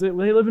 Yes, they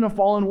live in a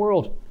fallen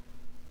world.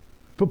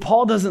 But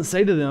Paul doesn't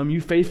say to them,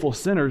 "You faithful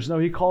sinners." No,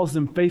 he calls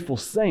them faithful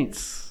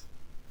saints.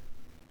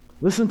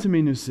 Listen to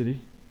me, New City.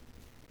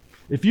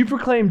 If you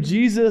proclaim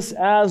Jesus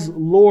as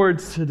Lord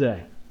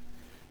today,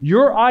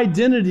 your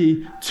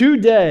identity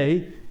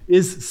today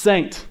is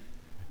saint.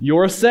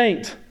 You're a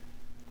saint.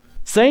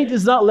 Saint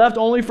is not left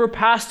only for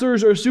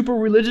pastors or super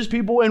religious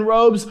people in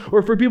robes,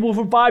 or for people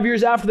for 5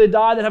 years after they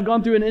die that have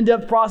gone through an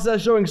in-depth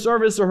process showing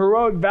service or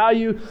heroic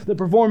value, that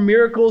perform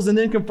miracles and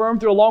then confirm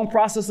through a long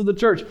process of the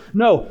church.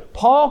 No,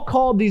 Paul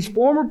called these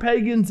former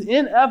pagans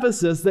in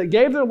Ephesus that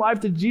gave their life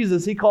to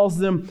Jesus, he calls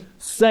them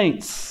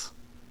saints,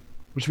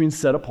 which means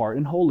set apart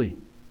and holy.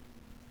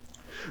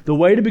 The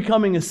way to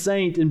becoming a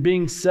saint and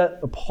being set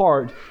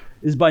apart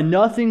is by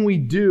nothing we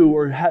do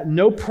or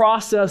no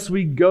process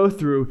we go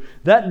through.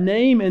 That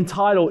name and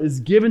title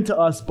is given to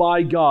us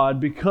by God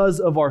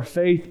because of our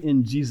faith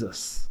in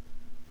Jesus.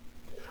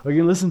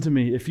 Again, listen to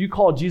me. If you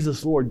call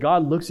Jesus Lord,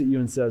 God looks at you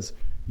and says,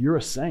 "You're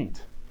a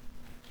saint.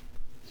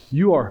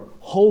 You are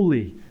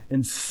holy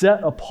and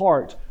set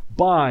apart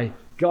by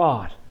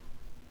God."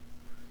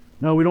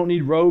 No, we don't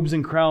need robes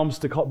and crowns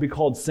to be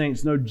called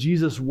saints. No,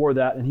 Jesus wore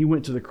that, and he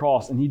went to the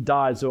cross and he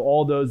died so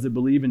all those that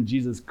believe in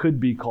Jesus could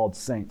be called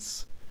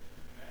saints.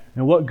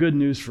 And what good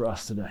news for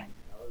us today.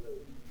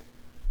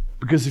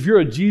 Because if you're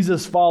a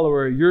Jesus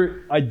follower,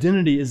 your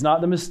identity is not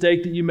the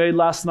mistake that you made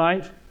last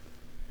night.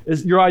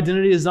 Your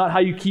identity is not how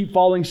you keep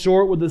falling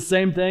short with the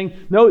same thing.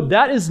 No,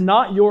 that is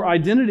not your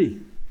identity.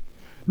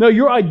 No,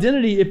 your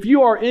identity, if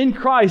you are in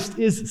Christ,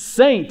 is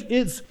saint.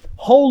 It's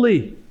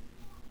holy.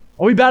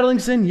 Are we battling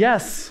sin?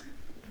 Yes.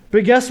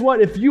 But guess what?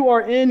 If you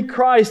are in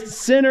Christ,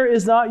 sinner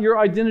is not your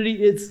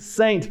identity, it's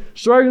saint.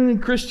 Struggling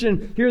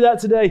Christian, hear that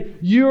today.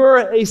 You're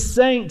a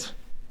saint.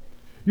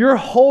 You're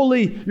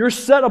holy. You're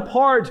set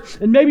apart.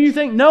 And maybe you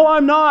think, "No,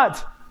 I'm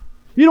not.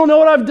 You don't know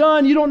what I've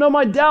done. You don't know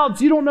my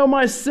doubts. You don't know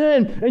my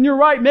sin." And you're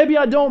right. Maybe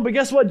I don't. But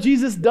guess what?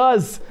 Jesus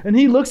does. And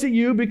he looks at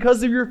you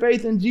because of your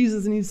faith in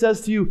Jesus and he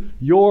says to you,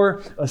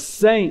 "You're a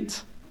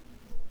saint."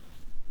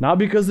 Not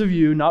because of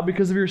you, not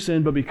because of your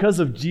sin, but because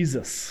of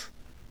Jesus.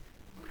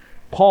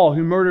 Paul,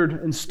 who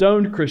murdered and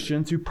stoned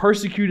Christians, who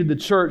persecuted the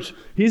church,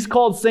 he's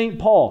called St.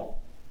 Paul.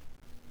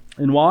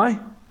 And why?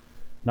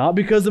 Not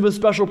because of a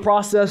special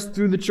process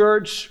through the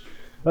church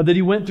that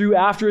he went through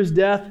after his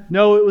death.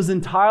 No, it was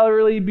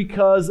entirely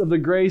because of the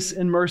grace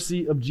and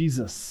mercy of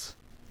Jesus.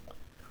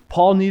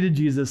 Paul needed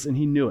Jesus and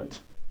he knew it.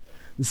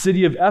 The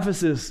city of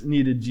Ephesus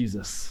needed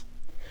Jesus.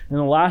 And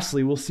then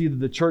lastly, we'll see that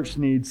the church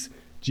needs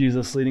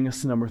Jesus, leading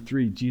us to number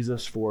 3,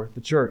 Jesus for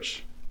the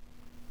church.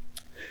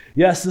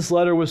 Yes, this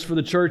letter was for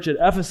the church at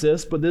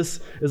Ephesus, but this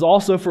is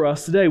also for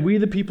us today. We,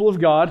 the people of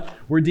God,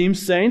 we're deemed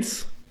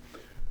saints.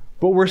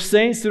 But we're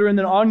saints that are in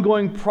an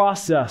ongoing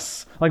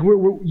process. Like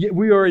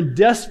we are in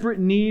desperate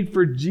need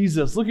for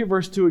Jesus. Look at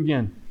verse 2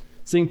 again.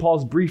 Seeing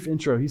Paul's brief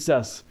intro, he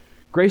says,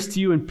 Grace to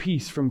you and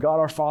peace from God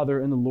our Father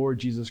and the Lord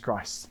Jesus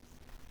Christ.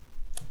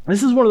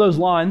 This is one of those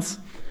lines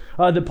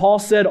that Paul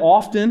said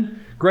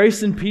often,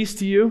 grace and peace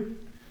to you.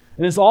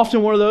 And it's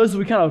often one of those that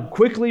we kind of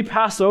quickly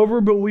pass over,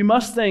 but we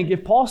must think,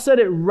 if Paul said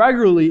it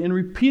regularly and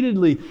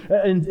repeatedly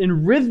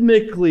and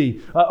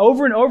rhythmically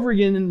over and over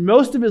again in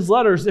most of his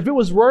letters, if it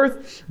was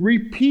worth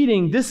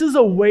repeating, this is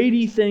a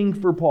weighty thing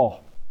for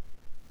Paul.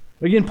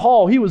 Again,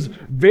 Paul, he was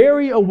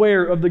very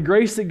aware of the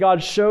grace that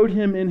God showed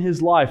him in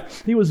his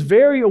life. He was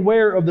very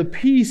aware of the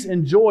peace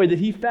and joy that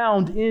he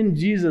found in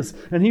Jesus.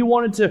 And he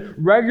wanted to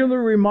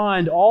regularly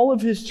remind all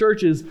of his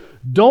churches,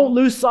 don't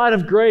lose sight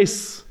of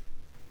grace.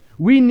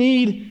 We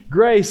need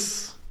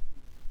grace.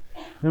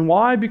 And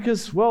why?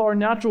 Because, well, our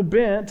natural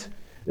bent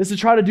is to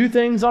try to do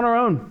things on our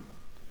own.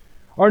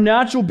 Our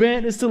natural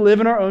bent is to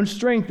live in our own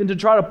strength and to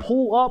try to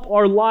pull up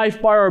our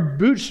life by our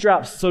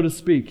bootstraps, so to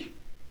speak.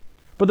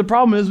 But the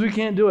problem is we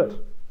can't do it.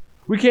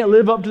 We can't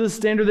live up to the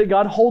standard that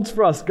God holds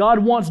for us. God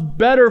wants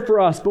better for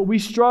us, but we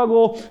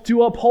struggle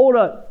to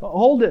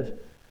hold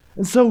it.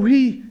 And so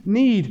we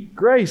need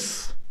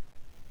grace.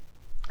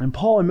 And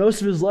Paul, in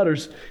most of his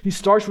letters, he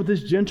starts with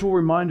this gentle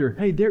reminder,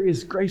 hey, there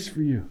is grace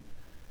for you.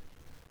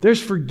 There's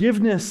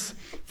forgiveness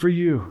for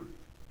you.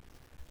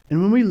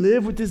 And when we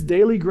live with this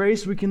daily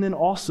grace, we can then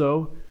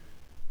also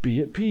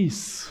be at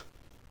peace.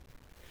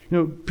 You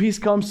know, peace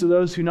comes to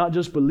those who not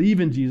just believe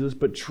in Jesus,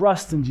 but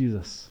trust in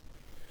Jesus.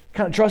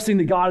 Kind of trusting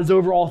that God is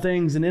over all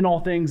things and in all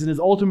things and is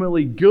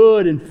ultimately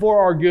good and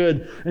for our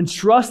good. And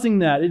trusting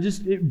that,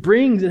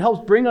 it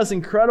helps bring us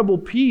incredible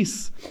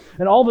peace.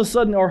 And all of a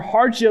sudden, our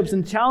hardships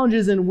and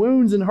challenges and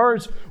wounds and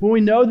hurts, when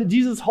we know that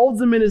Jesus holds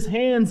them in his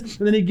hands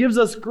and then he gives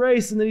us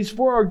grace and that he's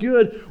for our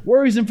good,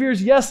 worries and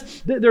fears,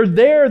 yes, they're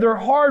there, they're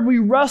hard, we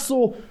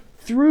wrestle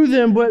through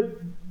them, but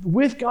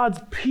with God's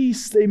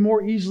peace, they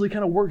more easily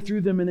kind of work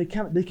through them and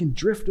they can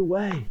drift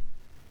away.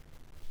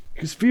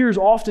 Because fears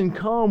often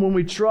come when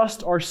we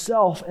trust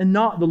ourselves and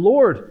not the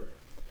Lord.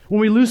 When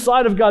we lose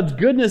sight of God's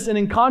goodness, and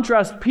in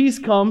contrast, peace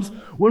comes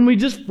when we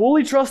just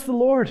fully trust the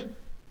Lord.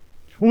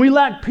 When we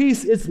lack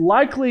peace, it's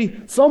likely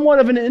somewhat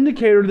of an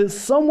indicator that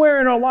somewhere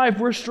in our life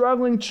we're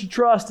struggling to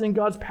trust in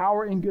God's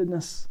power and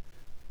goodness.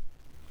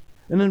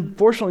 And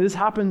unfortunately, this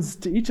happens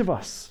to each of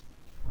us.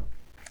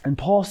 And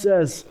Paul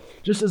says,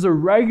 just as a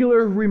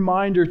regular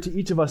reminder to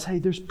each of us, hey,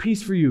 there's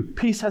peace for you.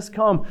 Peace has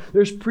come.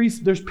 There's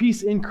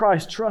peace in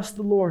Christ. Trust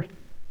the Lord.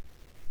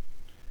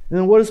 And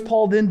then what does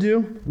Paul then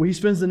do? Well, he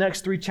spends the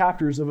next 3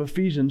 chapters of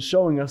Ephesians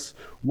showing us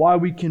why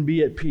we can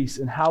be at peace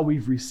and how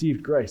we've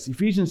received grace.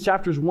 Ephesians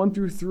chapters 1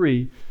 through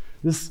 3,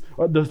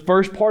 the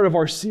first part of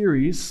our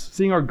series,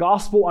 seeing our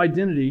gospel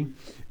identity,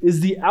 is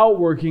the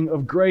outworking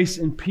of grace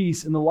and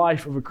peace in the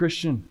life of a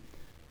Christian.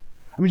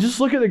 I mean, just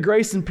look at the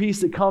grace and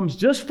peace that comes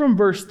just from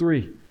verse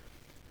 3.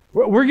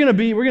 We're going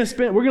to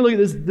look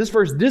at this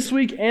verse this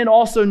week and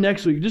also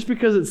next week, just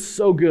because it's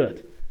so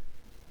good.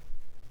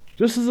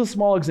 Just as a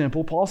small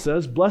example, Paul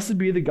says, "Blessed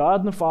be the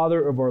God and the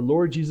Father of our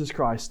Lord Jesus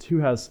Christ, who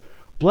has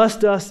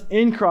blessed us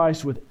in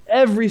Christ with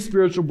every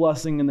spiritual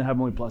blessing in the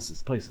heavenly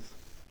places."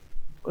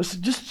 Let's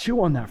just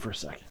chew on that for a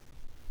second.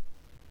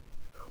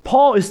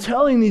 Paul is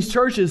telling these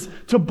churches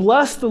to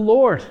bless the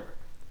Lord,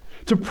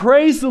 to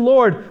praise the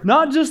Lord,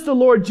 not just the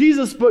Lord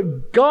Jesus,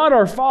 but God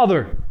our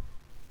Father.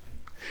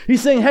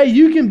 He's saying, hey,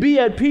 you can be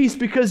at peace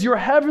because your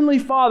heavenly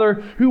Father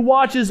who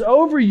watches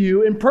over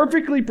you and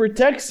perfectly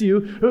protects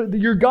you,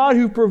 your God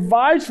who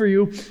provides for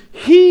you,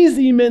 he's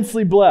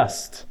immensely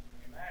blessed.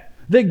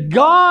 That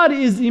God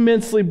is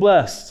immensely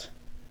blessed.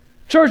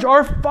 Church,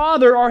 our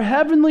Father, our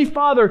heavenly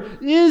Father,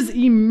 is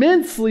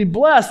immensely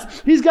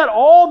blessed. He's got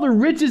all the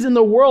riches in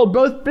the world,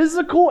 both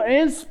physical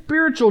and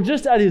spiritual,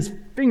 just at his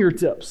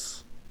fingertips.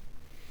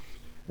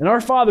 And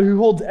our Father, who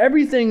holds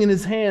everything in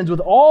his hands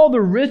with all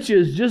the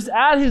riches just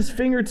at his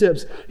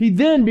fingertips, he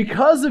then,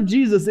 because of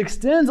Jesus,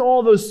 extends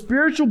all those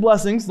spiritual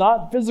blessings,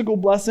 not physical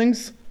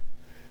blessings,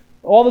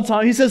 all the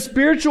time. He says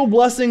spiritual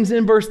blessings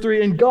in verse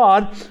 3, and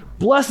God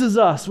blesses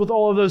us with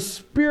all of those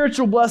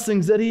spiritual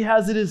blessings that he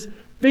has at his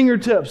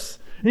fingertips.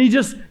 And he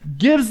just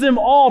gives them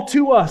all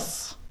to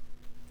us.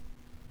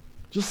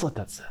 Just let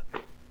that sit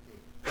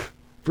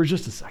for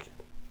just a second.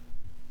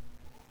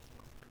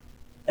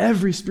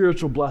 Every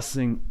spiritual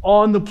blessing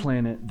on the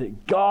planet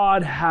that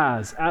God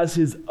has as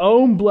his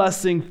own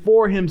blessing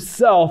for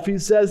himself, he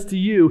says to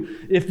you,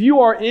 if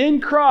you are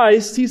in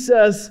Christ, he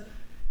says,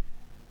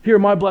 here,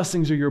 my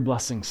blessings are your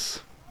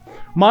blessings.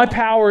 My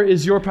power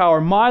is your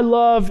power. My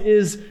love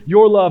is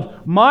your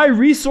love. My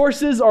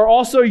resources are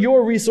also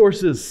your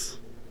resources.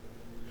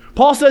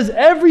 Paul says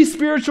every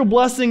spiritual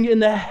blessing in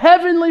the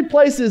heavenly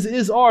places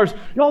is ours.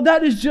 Y'all,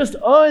 that is just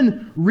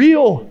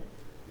unreal.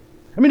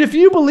 I mean, if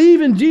you believe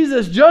in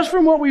Jesus, just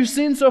from what we've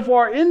seen so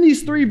far in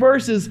these 3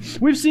 verses,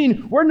 we've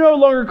seen we're no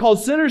longer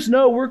called sinners.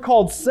 No, we're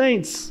called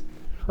saints.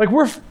 Like,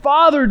 we're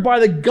fathered by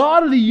the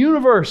God of the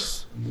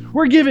universe.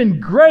 We're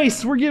given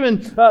grace. We're given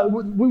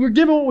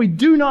what we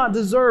do not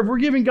deserve. We're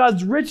given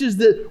God's riches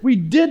that we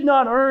did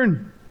not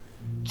earn.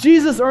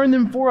 Jesus earned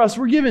them for us.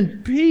 We're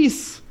given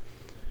peace.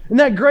 And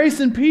that grace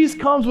and peace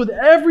comes with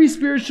every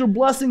spiritual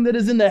blessing that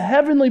is in the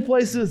heavenly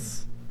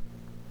places.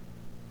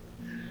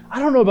 I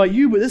don't know about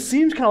you, but this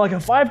seems kind of like a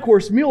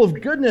 5-course meal of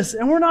goodness,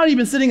 and we're not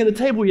even sitting at the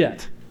table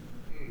yet.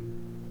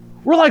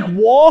 We're like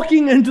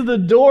walking into the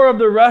door of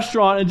the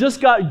restaurant and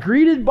just got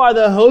greeted by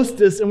the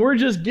hostess, and we're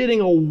just getting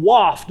a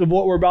waft of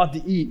what we're about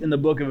to eat in the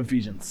book of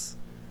Ephesians.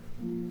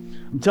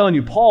 I'm telling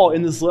you, Paul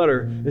in this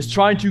letter is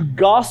trying to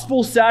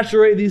gospel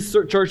saturate these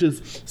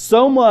churches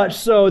so much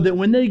so that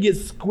when they get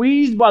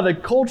squeezed by the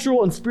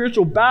cultural and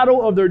spiritual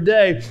battle of their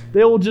day,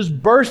 they will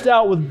just burst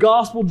out with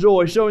gospel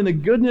joy, showing the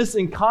goodness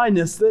and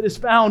kindness that is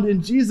found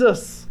in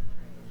Jesus.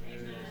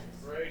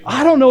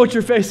 I don't know what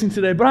you're facing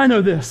today, but I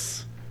know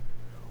this.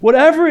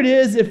 Whatever it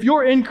is, if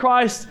you're in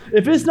Christ,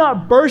 if it's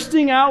not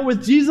bursting out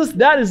with Jesus,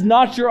 that is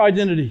not your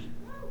identity.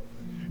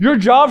 Your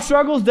job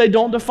struggles, they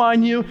don't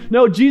define you.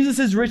 No,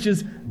 Jesus'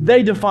 riches,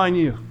 they define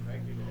you.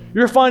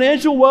 Your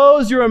financial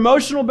woes, your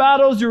emotional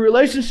battles, your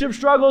relationship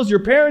struggles, your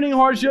parenting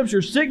hardships,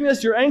 your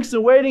sickness, your angst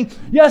and waiting,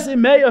 yes, it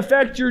may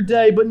affect your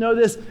day, but know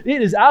this,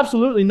 it is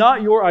absolutely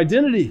not your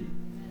identity.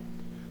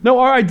 No,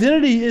 our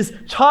identity is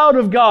child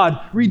of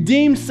God,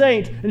 redeemed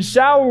saint, and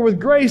showered with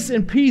grace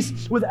and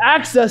peace, with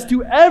access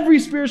to every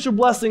spiritual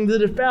blessing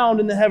that is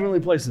found in the heavenly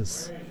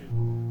places.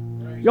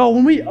 Y'all,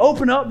 when we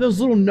open up those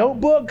little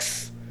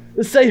notebooks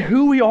that say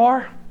who we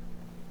are,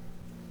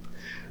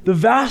 the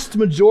vast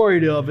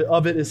majority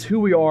of it is who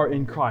we are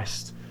in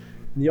Christ.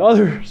 And the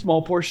other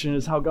small portion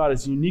is how God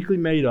has uniquely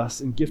made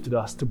us and gifted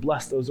us to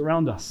bless those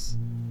around us.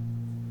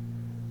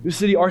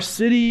 Our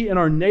city and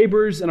our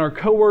neighbors and our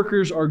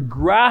coworkers are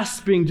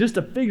grasping just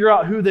to figure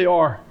out who they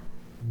are.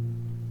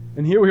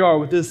 And here we are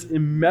with this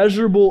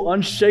immeasurable,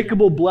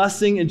 unshakable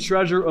blessing and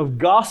treasure of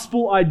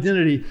gospel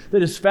identity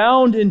that is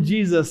found in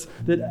Jesus,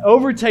 that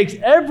overtakes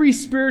every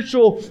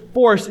spiritual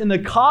force in the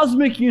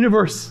cosmic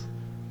universe,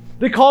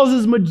 that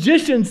causes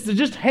magicians to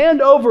just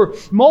hand over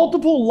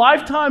multiple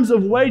lifetimes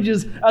of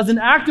wages as an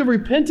act of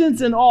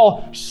repentance and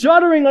awe,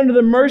 shuddering under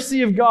the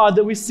mercy of God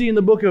that we see in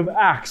the book of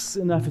Acts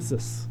in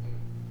Ephesus.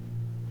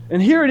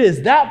 And here it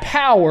is, that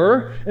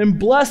power and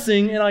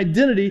blessing and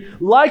identity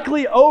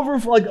likely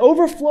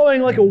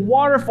overflowing like a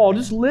waterfall,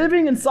 just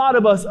living inside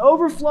of us,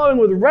 overflowing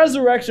with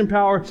resurrection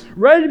power,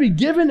 ready to be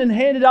given and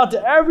handed out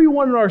to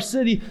everyone in our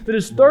city that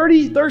is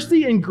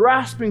thirsty and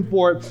grasping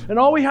for it. And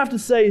all we have to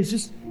say is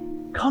just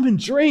come and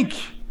drink.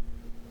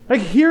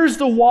 Like, here's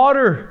the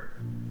water.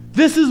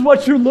 This is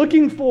what you're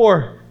looking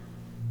for.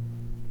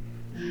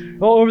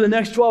 Well, over the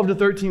next 12 to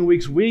 13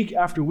 weeks, week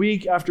after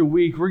week after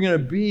week, we're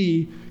going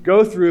to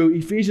go through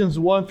Ephesians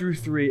 1 through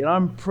 3, and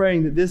I'm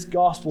praying that this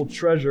gospel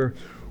treasure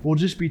will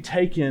just be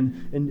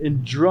taken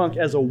and drunk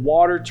as a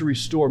water to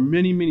restore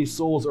many, many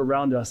souls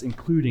around us,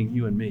 including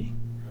you and me.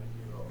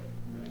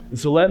 And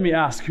so let me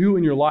ask, who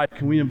in your life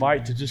can we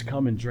invite to just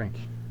come and drink?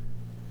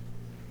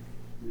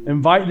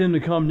 Invite them to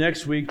come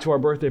next week to our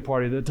birthday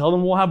party. Tell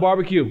them we'll have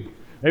barbecue.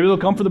 Maybe they'll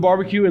come for the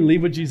barbecue and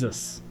leave with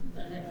Jesus.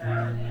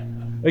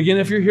 Again,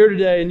 if you're here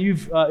today and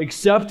you've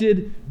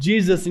accepted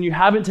Jesus and you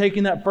haven't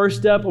taken that first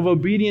step of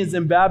obedience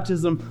and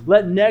baptism,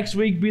 let next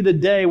week be the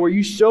day where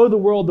you show the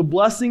world the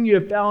blessing you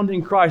have found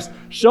in Christ,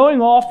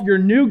 showing off your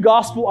new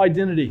gospel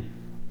identity.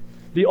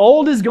 The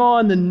old is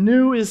gone, the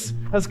new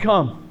has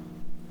come.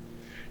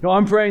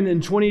 I'm praying that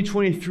in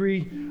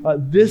 2023,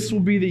 this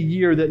will be the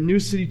year that New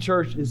City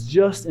Church is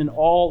just in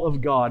awe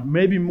of God,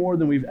 maybe more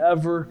than we've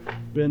ever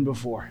been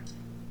before.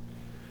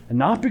 And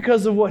not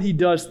because of what he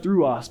does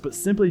through us, but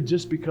simply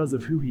just because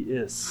of who he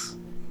is.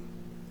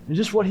 And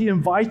just what he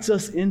invites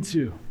us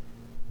into.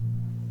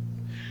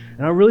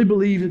 And I really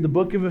believe that the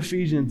book of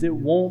Ephesians, it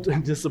won't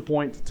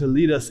disappoint to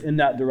lead us in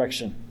that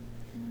direction.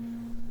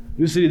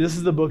 New City, this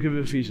is the book of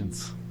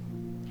Ephesians.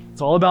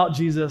 It's all about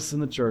Jesus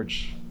and the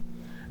church.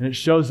 And it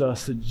shows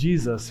us that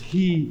Jesus,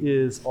 he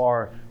is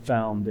our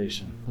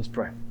foundation. Let's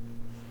pray.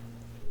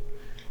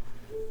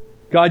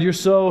 God, you're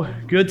so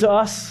good to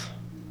us.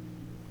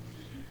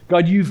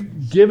 God,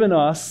 you've given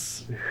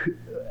us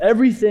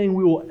everything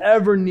we will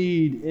ever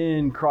need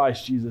in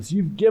Christ Jesus.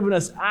 You've given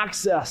us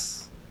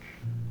access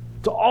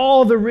to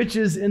all the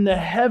riches in the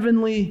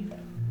heavenly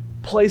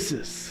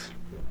places.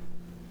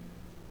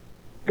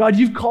 God,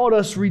 you've called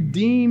us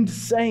redeemed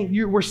saints.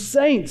 We're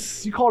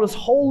saints. You called us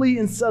holy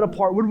and set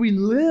apart. Would we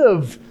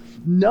live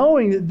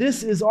knowing that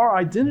this is our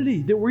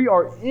identity, that we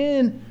are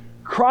in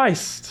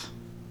Christ?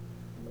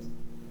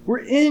 We're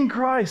in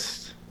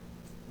Christ.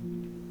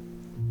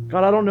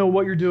 God, I don't know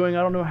what you're doing.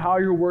 I don't know how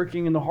you're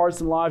working in the hearts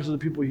and lives of the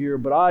people here,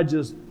 but I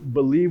just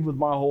believe with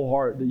my whole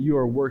heart that you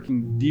are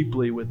working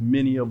deeply with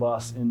many of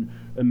us in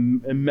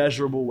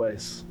immeasurable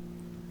ways.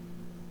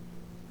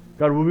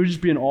 God, will we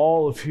just be in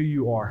awe of who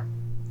you are?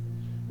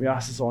 We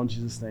ask this all in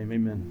Jesus' name.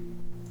 Amen.